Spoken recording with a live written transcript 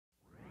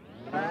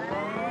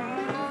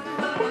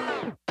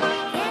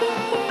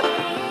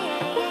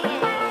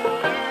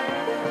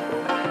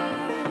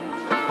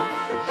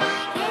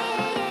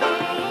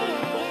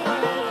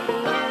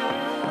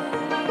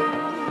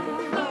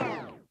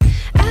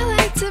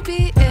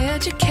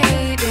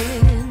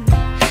educated,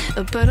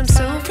 but I'm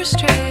so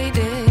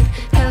frustrated.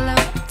 Hello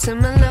to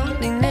my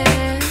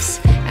loneliness.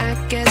 I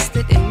guess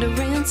that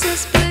ignorance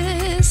is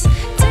bliss.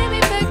 Take me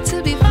back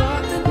to before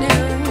I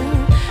knew.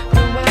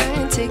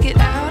 Rewind, take it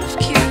out of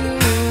cue.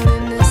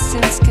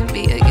 Innocence can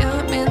be a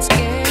young man's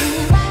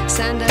game.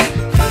 Signed up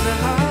for the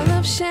hall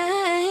of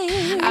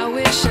shame. I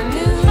wish I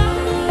knew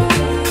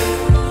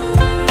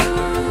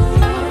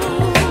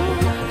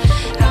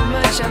how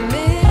much I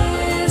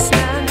miss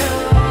not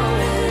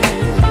knowing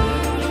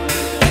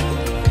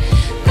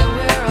that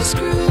we're all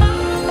screwed.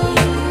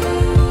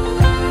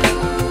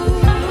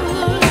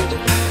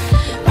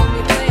 When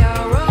we play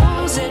our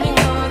roles and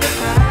ignore the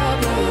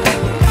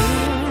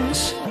problems.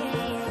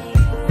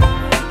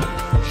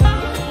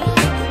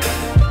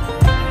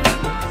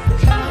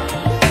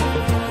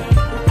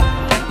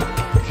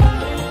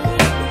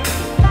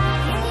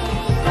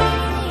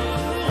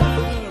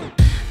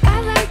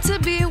 I like to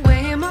be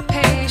away in my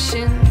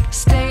patience.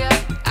 Stay up,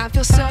 I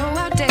feel so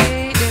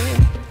outdated.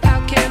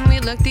 How can we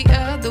look the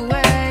other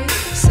way?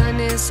 Sun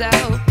is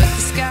out, but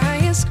the sky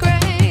is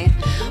gray.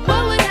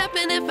 What would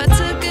happen if I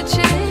took a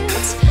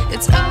chance?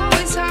 It's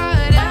always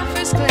hard at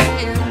first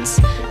glance.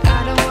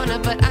 I don't wanna,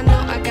 but I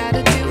know I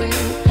gotta do it.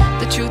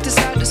 The truth is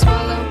hard to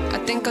swallow, I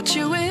think I'll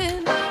chew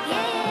it.